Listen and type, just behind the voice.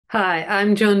Hi,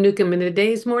 I'm Joan Newcomb, and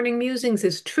today's morning musings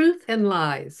is truth and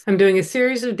lies. I'm doing a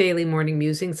series of daily morning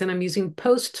musings, and I'm using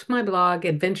post my blog,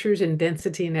 Adventures in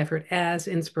Density and Effort, as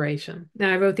inspiration.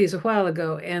 Now, I wrote these a while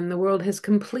ago, and the world has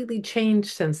completely changed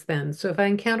since then. So if I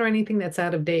encounter anything that's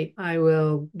out of date, I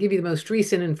will give you the most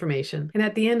recent information. And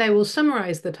at the end, I will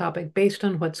summarize the topic based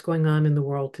on what's going on in the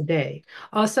world today.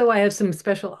 Also, I have some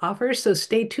special offers, so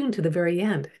stay tuned to the very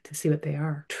end to see what they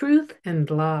are. Truth and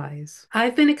lies.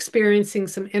 I've been experiencing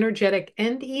some energetic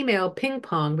and email ping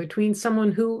pong between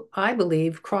someone who I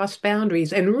believe crossed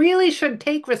boundaries and really should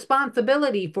take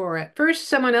responsibility for it. First,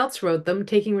 someone else wrote them,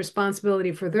 taking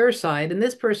responsibility for their side, and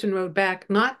this person wrote back,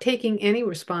 not taking any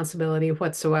responsibility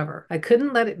whatsoever. I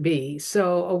couldn't let it be,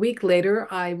 so a week later,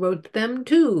 I wrote them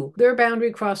too. Their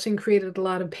boundary crossing created a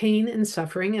lot of pain and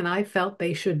suffering, and I felt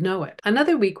they should know it.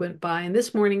 Another week went by, and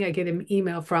this morning I get an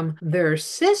email from their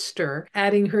sister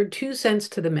adding her 2 cents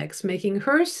to the mix, making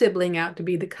her sibling out to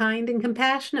be the kind and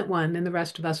compassionate one, and the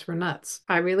rest of us were nuts.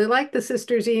 I really liked the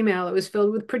sister's email. It was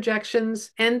filled with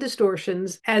projections and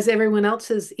distortions, as everyone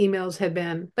else's emails had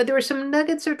been. But there were some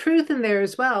nuggets of truth in there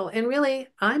as well. And really,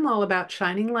 I'm all about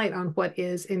shining light on what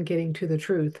is and getting to the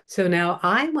truth. So now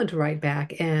I want to write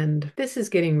back, and this is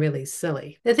getting really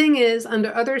silly. The thing is,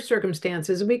 under other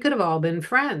circumstances, we could have all been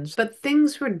friends, but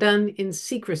things were done in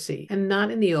secrecy and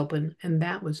not in the open, and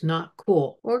that was not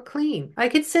cool or clean. I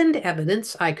could send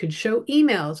evidence, I could show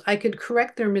emails, I could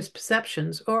correct their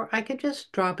misperceptions, or I could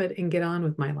just drop it and get on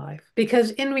with my life. Because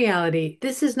in reality,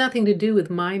 this has nothing to do with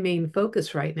my main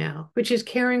focus right now, which is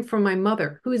caring for my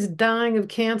mother, who is dying of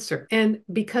cancer, and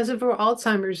because of her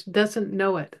Alzheimer's, doesn't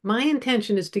know it. My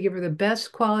intention is to give her the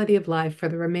best quality of life for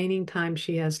the remaining time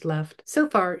she has left. So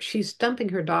far, she's dumping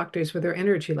her doctors with her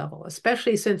energy level,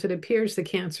 especially since it appears the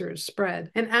cancer has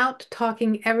spread, and out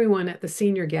talking everyone at the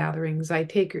senior gatherings I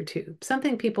take her to,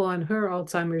 something people on her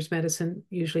Alzheimer's medicine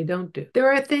usually don't do.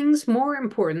 There are things more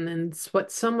important than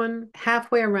what someone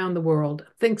halfway around the world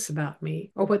thinks about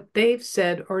me or what they've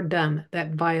said or done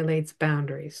that violates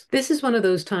boundaries. This is one of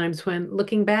those times when,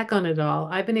 looking back on it all,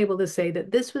 I've been able to say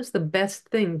that this was the best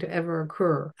thing to ever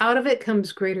occur. Out of it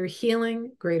comes greater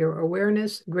healing, greater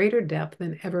awareness, greater depth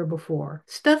than ever before.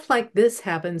 Stuff like this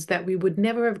happens that we would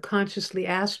never have consciously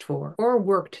asked for or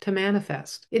worked to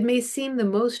manifest. It may seem the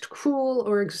most cruel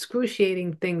or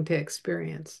excruciating thing to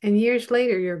experience, and years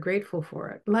later you're grateful for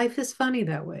it. Life is funny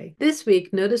that way. This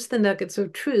week, notice the nuggets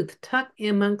of truth tucked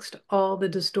amongst all the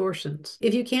distortions.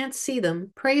 If you can't see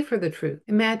them, pray for the truth.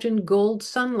 Imagine gold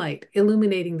sunlight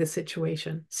illuminating the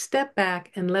situation. Step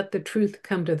back and let the truth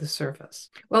come to the surface.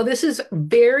 Well, this is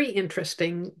very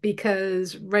interesting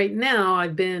because right now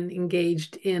I've been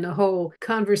engaged in a whole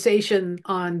conversation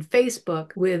on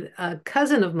Facebook with a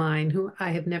cousin of mine who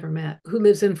I have never met, who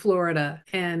lives in Florida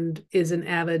and is an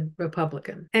avid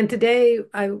Republican. And today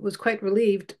I was quite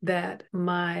relieved that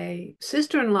my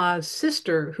sister-in-law's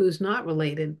sister, who's not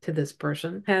related to this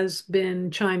person, has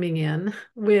been chiming in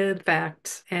with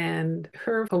facts and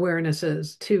her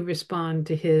awarenesses to respond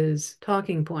to his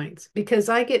talking points. Because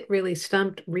I get really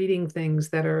stumped reading things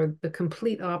that are the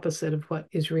complete opposite of what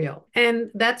is real.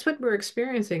 And that's what we're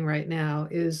experiencing right now,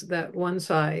 is that one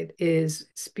side is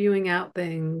spewing out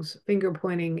things, finger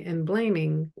pointing and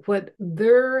blaming what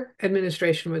their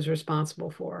administration was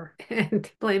responsible for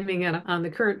and blaming it on the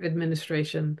current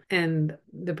administration and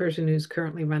the person who's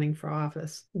currently running for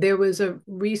office. There was a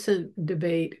recent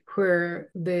debate where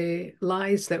the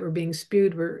lies that were being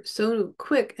spewed were so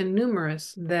quick and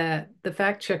numerous that the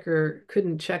fact checker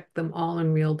couldn't check them all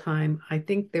in real time. I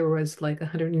think there was like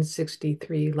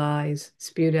 163 lies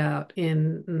spewed out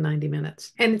in 90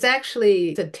 minutes. And it's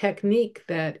actually a technique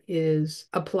that is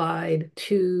applied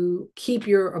to keep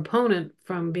your opponent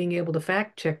from being able to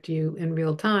fact check you in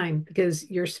real time, because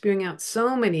you're spewing out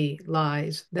so many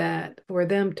lies that for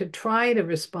them to try to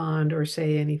respond or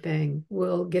say anything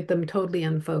will get them totally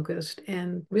unfocused.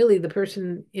 And really, the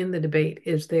person in the debate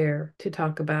is there to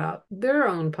talk about their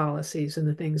own policies and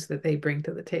the things that they bring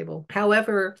to the table.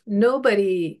 However,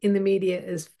 nobody in the media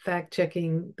is fact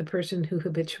checking the person who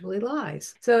habitually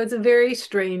lies. So it's a very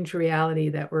strange reality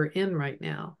that we're in right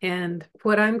now. And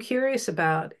what I'm curious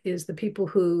about is the people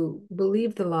who believe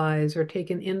the lies or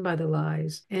taken in by the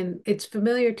lies. And it's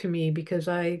familiar to me because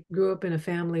I grew up in a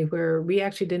family where we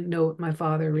actually didn't know what my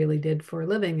father really did for a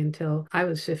living until I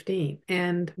was 15.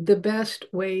 And And the best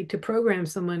way to program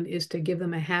someone is to give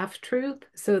them a half-truth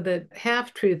so that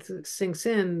half-truth sinks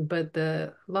in, but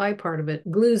the lie part of it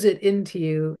glues it into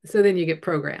you. So then you get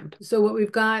programmed. So what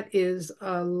we've got is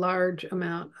a large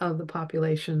amount of the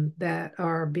population that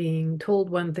are being told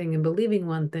one thing and believing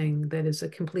one thing that is a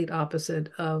complete opposite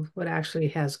of what actually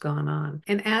has gone on.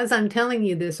 And as I'm telling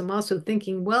you this, I'm also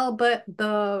thinking, well, but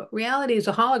the reality is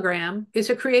a hologram. It's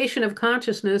a creation of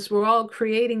consciousness. We're all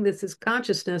creating this as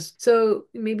consciousness. So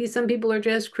maybe some people are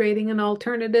just creating an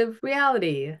alternative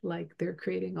reality, like they're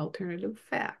creating alternative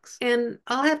facts. And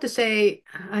I'll have to say,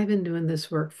 I've been doing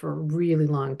this work for a really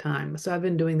long time. So I've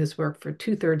been doing this work for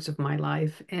 2/3 of my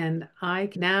life. And I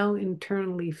now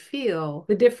internally feel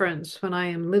the difference when I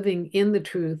am living in the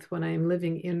truth, when I am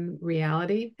living in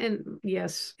reality. And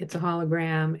yes, it's a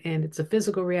hologram and it's a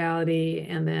physical reality.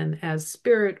 And then as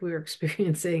spirit, we're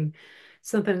experiencing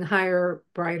something higher,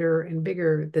 brighter, and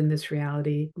bigger than this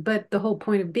reality. But the whole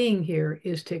point of being here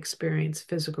is to experience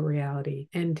physical reality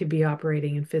and to be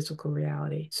operating in physical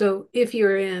reality. So if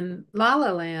you're in La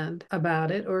La Land about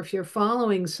it, or if you're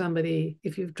following somebody,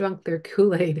 if you've drunk their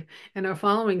Kool-Aid and are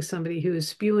following somebody who is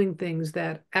spewing things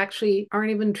that actually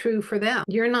aren't even true for them,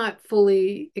 you're not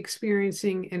fully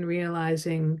experiencing and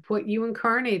realizing what you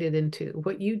incarnated into,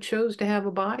 what you chose to have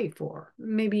a body for.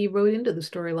 Maybe you wrote into the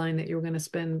storyline that you were going to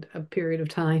spend a period of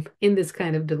time in this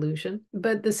kind of delusion.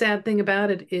 But the sad thing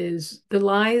about it is the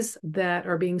lies that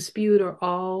are being spewed are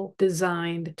all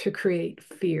designed to create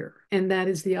fear. And that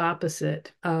is the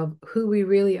opposite of who we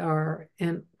really are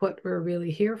and what we're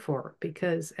really here for.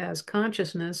 Because as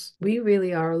consciousness, we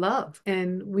really are love.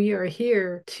 And we are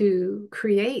here to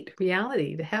create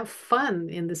reality, to have fun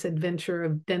in this adventure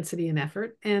of density and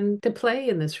effort, and to play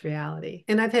in this reality.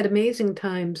 And I've had amazing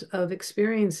times of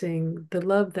experiencing the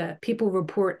love that people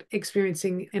report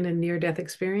experiencing in a near-death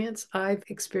experience. I've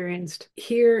experienced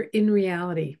here in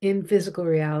reality, in physical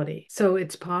reality. So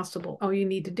it's possible. All you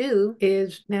need to do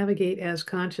is navigate as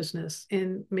consciousness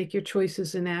and make your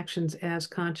choices and actions as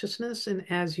consciousness. And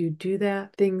as you do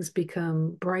that, things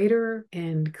become brighter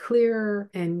and clearer,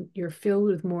 and you're filled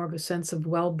with more of a sense of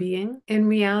well-being, and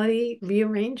reality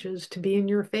rearranges to be in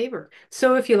your favor.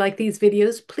 So if you like these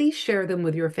videos, please share them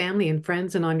with your family and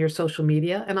friends and on your social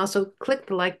media. And also click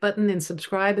the like button and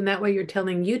subscribe. And that way you're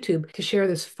telling YouTube to share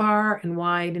this far and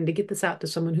wide and to get this out to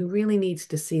someone who really needs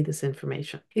to see this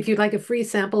information. If you'd like a free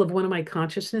sample of one of my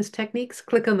consciousness techniques,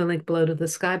 click on the link below to the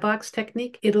skybox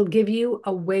technique. It'll give you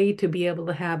a way to be able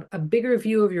to have a bigger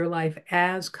view of your life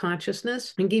as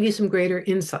consciousness and give you some greater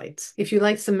insights. If you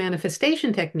like some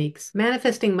manifestation techniques,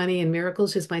 Manifesting Money and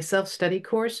Miracles is my self-study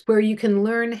course where you can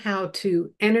learn how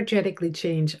to energetically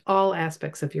change all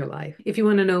aspects of your life. If you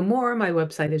want to know more, my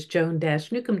website is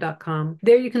joan-newcomb.com.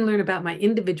 There you can learn about my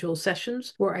individual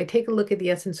sessions where I take a look at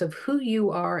the essence of who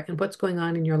you are and what's going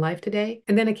on in your life today.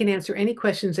 And then I can answer any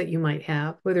questions that you might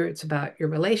have, whether it's about your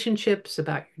relationships,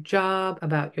 about your job,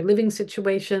 about your living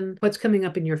situation, what's coming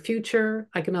up in your future.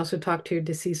 I can also talk to your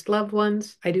deceased loved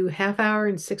ones. I do half-hour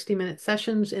and 60-minute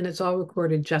sessions, and it's all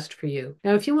recorded just for you.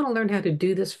 Now, if you want to learn how to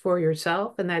do this for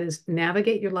yourself, and that is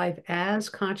navigate your life as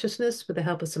consciousness with the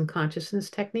help of some consciousness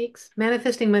techniques,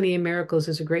 Manifesting Money and Miracles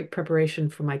is a great preparation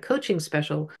for my coaching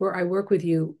special where I work with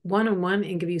you one-on-one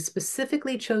and give you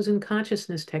specifically chosen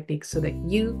consciousness techniques so that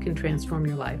you can transform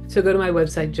your life. So go to my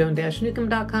website,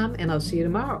 joan-newcomb.com, and I'll see you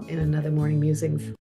tomorrow in another Morning Musings.